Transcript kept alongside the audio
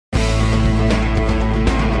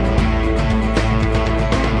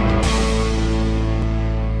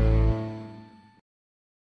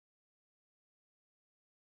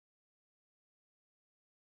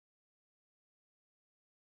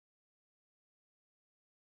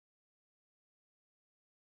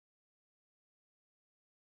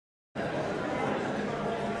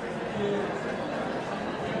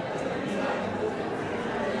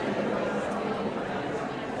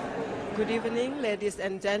Good evening, ladies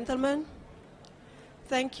and gentlemen.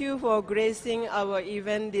 Thank you for gracing our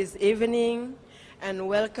event this evening, and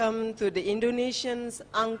welcome to the Indonesian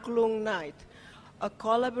Angklung Night, a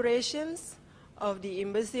collaboration of the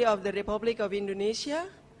Embassy of the Republic of Indonesia,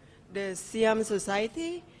 the Siam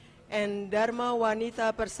Society, and Dharma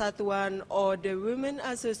Wanita Persatuan, or the Women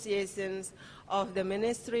Associations of the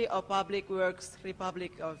Ministry of Public Works,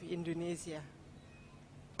 Republic of Indonesia.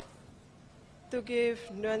 To give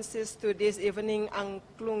nuances to this evening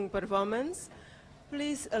Angklung performance,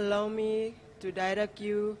 please allow me to direct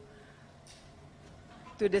you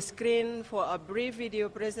to the screen for a brief video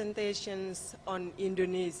presentation on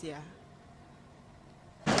Indonesia.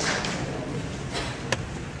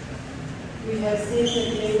 We have seen the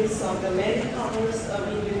glimpse of the many colors of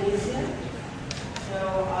Indonesia.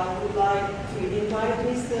 Now I would like to invite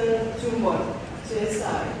Mr. Jumbon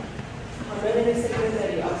Chesai, Honorary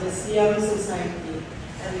Secretary of the Siam Society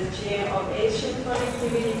and the Chair of Asian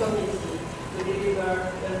Connectivity Committee, to deliver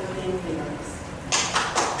the opening remarks.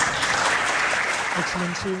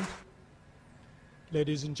 Excellency,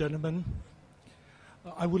 ladies and gentlemen,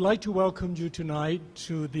 I would like to welcome you tonight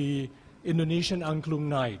to the Indonesian Angklung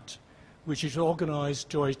Night, which is organized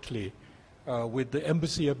jointly with the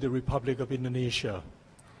Embassy of the Republic of Indonesia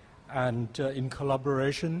and in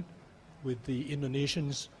collaboration with the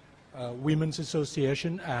Indonesian Women's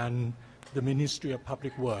Association and the Ministry of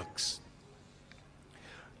Public Works.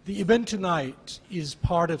 The event tonight is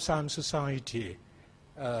part of Siam Society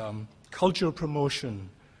cultural promotion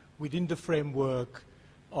within the framework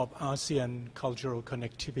of ASEAN cultural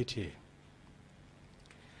connectivity.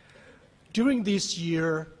 During this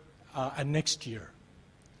year and next year,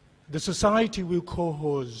 the Society will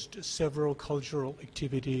co-host several cultural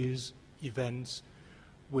activities, events,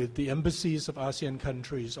 with the embassies of ASEAN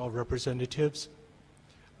countries or representatives,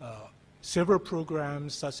 several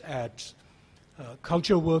programs such as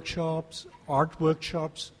culture workshops, art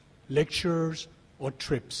workshops, lectures, or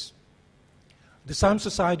trips. The Siam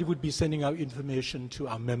Society would be sending out information to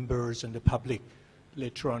our members and the public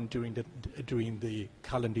later on during the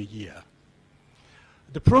calendar year.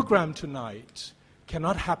 The program tonight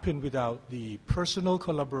cannot happen without the personal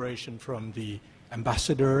collaboration from the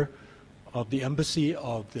ambassador of the Embassy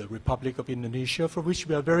of the Republic of Indonesia, for which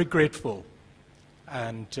we are very grateful.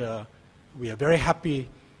 And we are very happy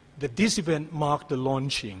that this event marked the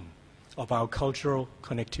launching of our cultural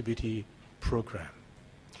connectivity program.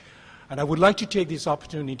 And I would like to take this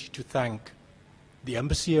opportunity to thank the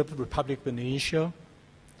Embassy of the Republic of Indonesia,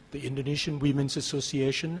 the Indonesian Women's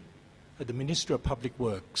Association, and the Ministry of Public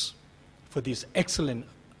Works for this excellent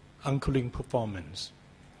Angklung performance.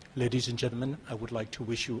 Ladies and gentlemen, I would like to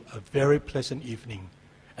wish you a very pleasant evening,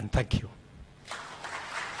 and thank you.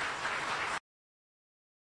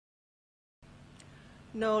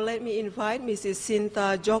 Now let me invite Mrs.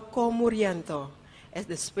 Sinta Joko Murianto as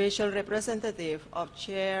the special representative of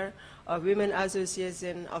Chair of Women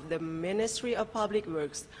Association of the Ministry of Public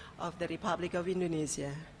Works of the Republic of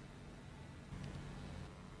Indonesia.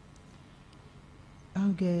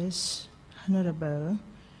 August Honorable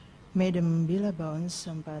Madam Bilabon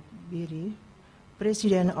Sampat Biri,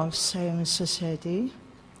 President of Siam Society,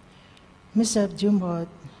 Mr. Jumbot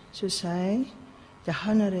Susai, the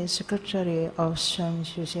Honorary Secretary of Siam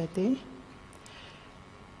Society,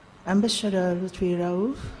 Ambassador Lutfi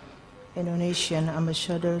Rauf, Indonesian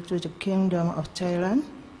Ambassador to the Kingdom of Thailand,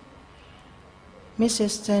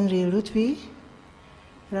 Mrs. Stanley Lutfi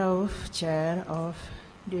Rauf, Chair of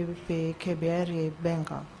DPP KBRI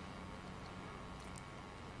Bangkok.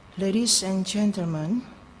 Ladies and gentlemen,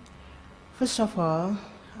 first of all,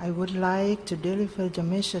 I would like to deliver the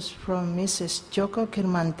message from Mrs. Joko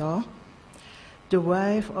Kirmanto, the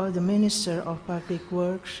wife of the Minister of Public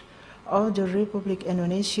Works of the Republic of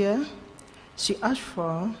Indonesia. She asked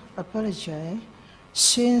for apology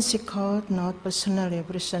since she could not personally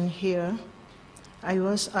present here. I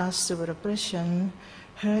was asked to represent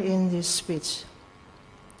her in this speech.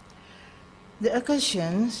 The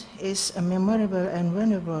occasion is a memorable and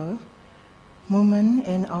vulnerable moment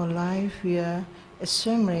in our life. We are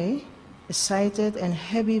extremely excited and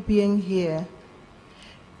happy being here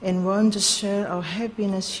and want to share our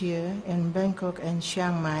happiness here in Bangkok and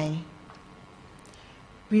Chiang Mai.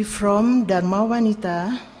 We from Dharma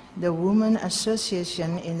Wanita, the Women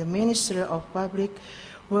Association in the Ministry of Public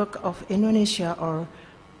Works of Indonesia, or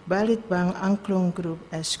Balitbang Angklung Group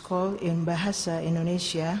as called in Bahasa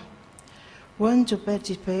Indonesia, want to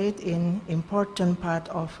participate in important part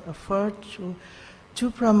of effort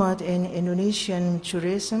to promote in Indonesian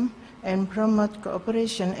tourism and promote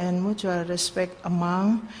cooperation and mutual respect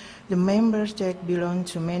among the members that belong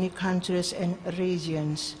to many countries and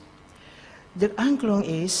regions. The Angklung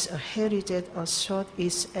is a heritage of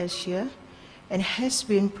Southeast Asia and has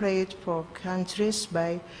been played for countries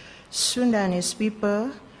by Sundanese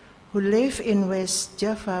people who live in West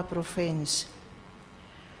Java province.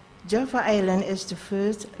 Java Island is the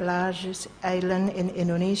first largest island in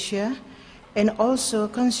Indonesia and also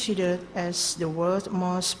considered as the world's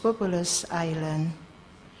most populous island.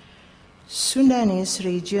 Sundanese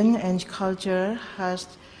region and culture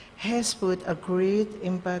has put a great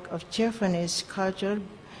impact of Javanese culture,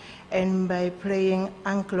 and by playing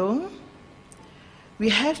Angklung, we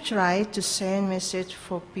have tried to send message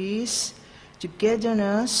for peace,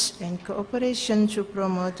 togetherness, and cooperation to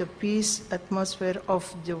promote the peace atmosphere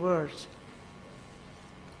of the world.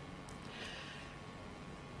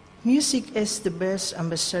 Music is the best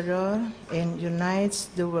ambassador and unites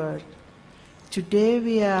the world. Today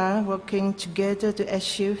we are working together to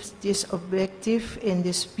achieve this objective in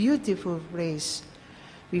this beautiful place.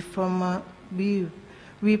 We perform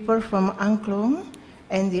Angklung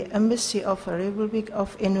and the Embassy of the Republic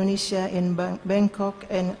of Indonesia in Bangkok,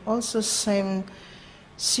 and also Siam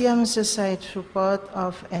Society support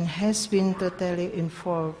of and has been totally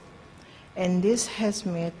involved. And this has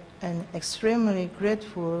made an extremely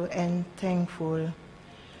grateful and thankful.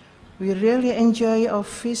 We really enjoy our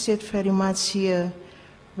visit very much here.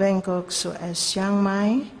 Bangkok, so as Chiang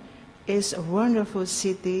Mai, is a wonderful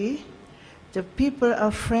city. The people are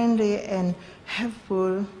friendly and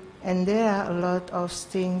helpful, and there are a lot of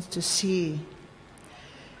things to see.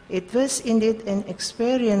 It was indeed an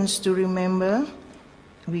experience to remember,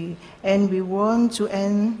 and we want to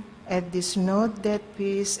end at this note that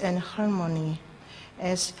peace and harmony,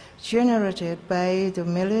 as generated by the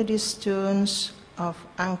melodious tones of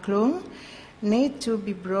Angklung, need to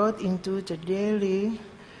be brought into the daily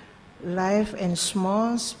life, and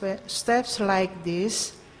small steps like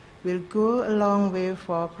this will go a long way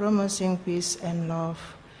for promoting peace and love.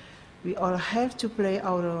 We all have to play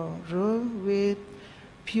our role with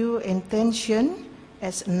pure intention,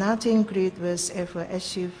 as nothing great was ever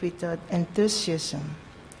achieved without enthusiasm.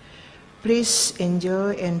 Please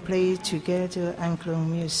enjoy and play together Angklung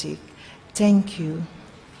music. Thank you.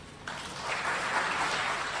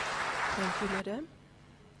 Thank you, Madam.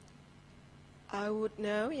 I would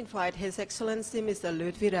now invite His Excellency Mr.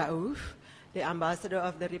 Lutfi Rauf, the Ambassador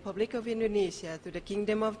of the Republic of Indonesia to the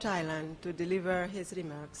Kingdom of Thailand, to deliver his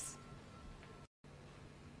remarks.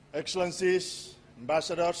 Excellencies,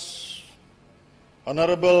 Ambassadors,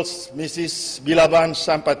 Honorable Mrs. Bilaban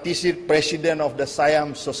Sampatisir, President of the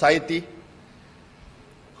Siam Society,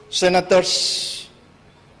 Senators,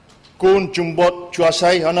 Kun Jumbot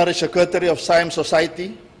Chuasai, Honorary Secretary of Siam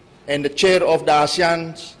Society, and the Chair of the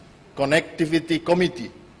ASEAN Connectivity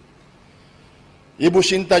Committee, Ibu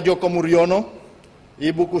Sinta Joko Muryono,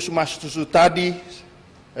 Ibu Kusuma Susutadi,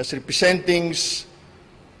 as representing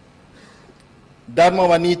Dharma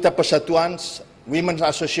Wanita Persatuan, Women's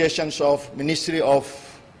Associations of Ministry of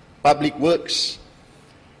Public Works,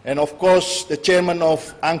 and of course the Chairman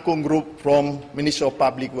of Angklung Group from Ministry of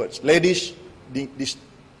Public Works. Ladies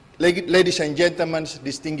and gentlemen,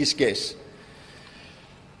 distinguished guests,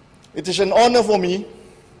 it is an honor for me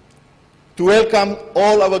to welcome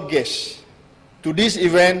all our guests to this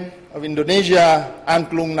event of Indonesia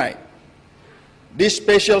Angklung Night. These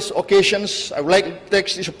special occasions, I would like to take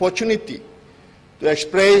this opportunity to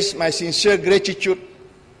express my sincere gratitude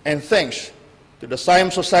and thanks to the Siam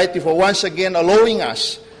Society for once again allowing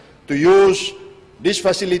us to use this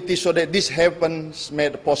facility so that this happens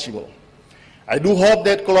made possible. I do hope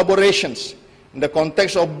that collaborations in the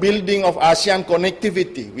context of building of ASEAN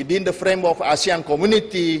connectivity within the framework of ASEAN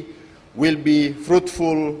community will be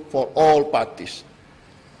fruitful for all parties.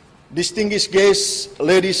 Distinguished guests,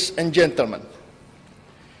 ladies and gentlemen,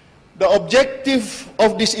 the objective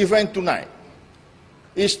of this event tonight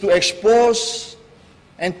is to expose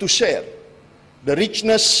and to share the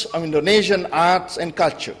richness of Indonesian arts and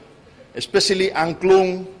culture, especially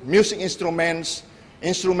Angklung music instruments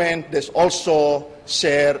that's also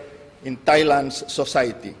shared in Thailand's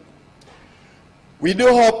society. We do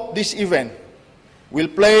hope this event will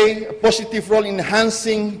play a positive role in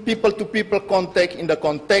enhancing people-to-people contact in the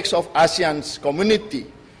context of ASEAN's community,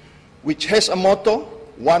 which has a motto,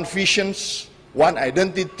 one vision, one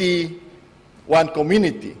identity, one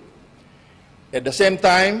community. At the same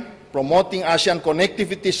time, promoting ASEAN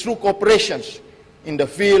connectivity through cooperations in the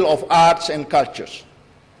field of arts and cultures.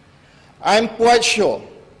 I'm quite sure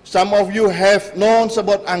some of you have known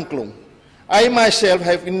about Angklung. I myself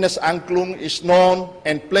have witnessed Angklung is known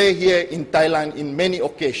and played here in Thailand in many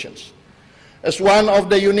occasions. As one of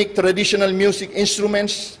the unique traditional music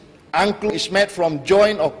instruments, Angklung is made from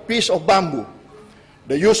joint or piece of bamboo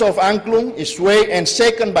The use of angklung is swayed and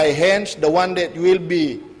shaken by hands, the one that will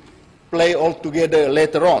be played all together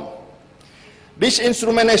later on. This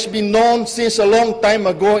instrument has been known since a long time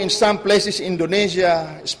ago in some places in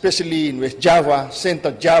Indonesia, especially in West Java,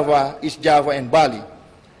 Central Java, East Java, and Bali.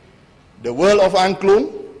 The word of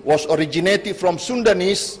angklung was originated from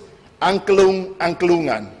Sundanese angklung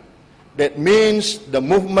angklungan. That means the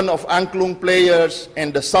movement of angklung players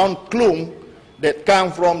and the sound klung that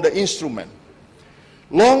come from the instrument.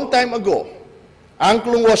 Long time ago,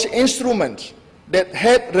 angklung was an instrument that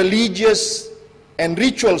had religious and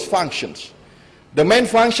ritual functions. The main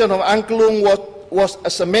function of angklung was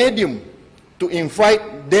as a medium to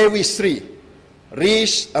invite Dewi Sri,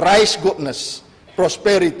 rice goodness,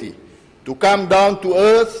 prosperity, to come down to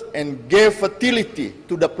earth and give fertility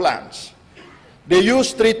to the plants. They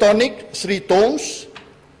use tritonic, 3 tones,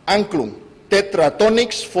 angklung,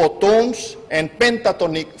 tetratonics, 4 tones, and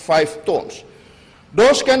pentatonic, 5 tones.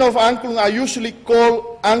 Those kind of angklung are usually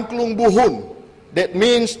called angklung buhun. That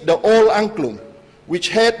means the old angklung, which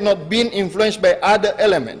had not been influenced by other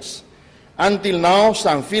elements. Until now,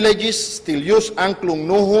 some villages still use angklung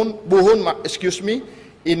buhun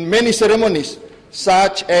in many ceremonies,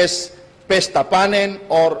 such as Pesta Panen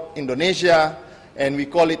or Indonesia, and we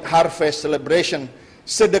call it harvest celebration,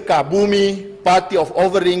 Sedekah Bumi, party of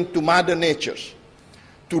offering to Mother Nature.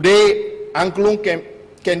 Today, angklung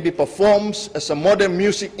can be performed as a modern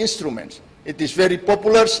music instrument. It is very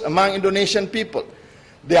popular among Indonesian people.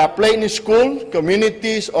 They are played in school,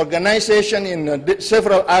 communities, organizations, in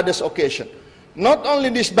several other occasions. Not only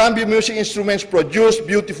these bamboo music instruments produce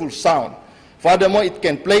beautiful sound, furthermore, it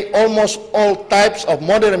can play almost all types of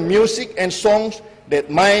modern music and songs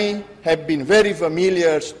that might have been very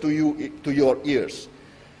familiar to your ears.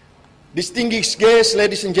 Distinguished guests,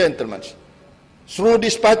 ladies and gentlemen, through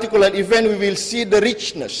this particular event, we will see the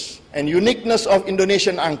richness and uniqueness of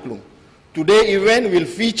Indonesian angklung. Today's event will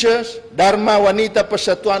feature Dharma Wanita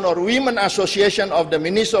Persatuan or Women Association of the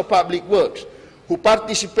Ministry of Public Works, who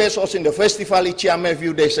participates also in the festival in Siam a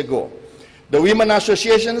few days ago. The women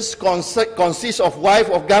associations consist of wives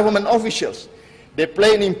of government officials. They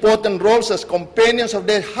play an important role as companions of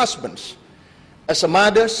their husbands, as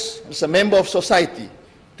mothers, as a member of society.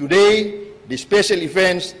 Today, the special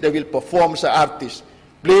events, they will perform as artists.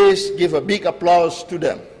 Please give a big applause to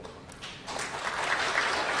them.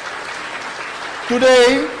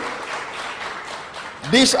 Today,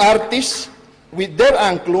 these artists, with their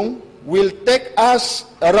angklung, will take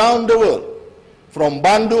us around the world, from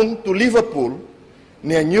Bandung to Liverpool,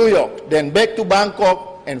 near New York, then back to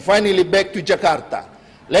Bangkok, and finally back to Jakarta.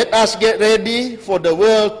 Let us get ready for the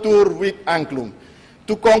world tour with angklung.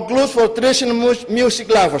 To conclude, for traditional music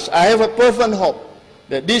lovers, I have a fervent hope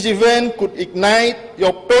that this event could ignite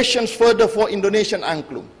your passions further for Indonesian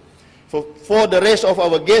angklung. For the rest of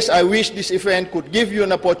our guests, I wish this event could give you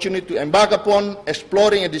an opportunity to embark upon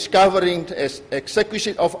exploring and discovering the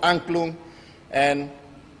exquisite of angklung. And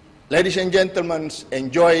ladies and gentlemen,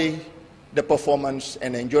 enjoy the performance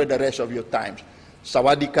and enjoy the rest of your time.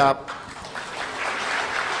 Sawadee Krap.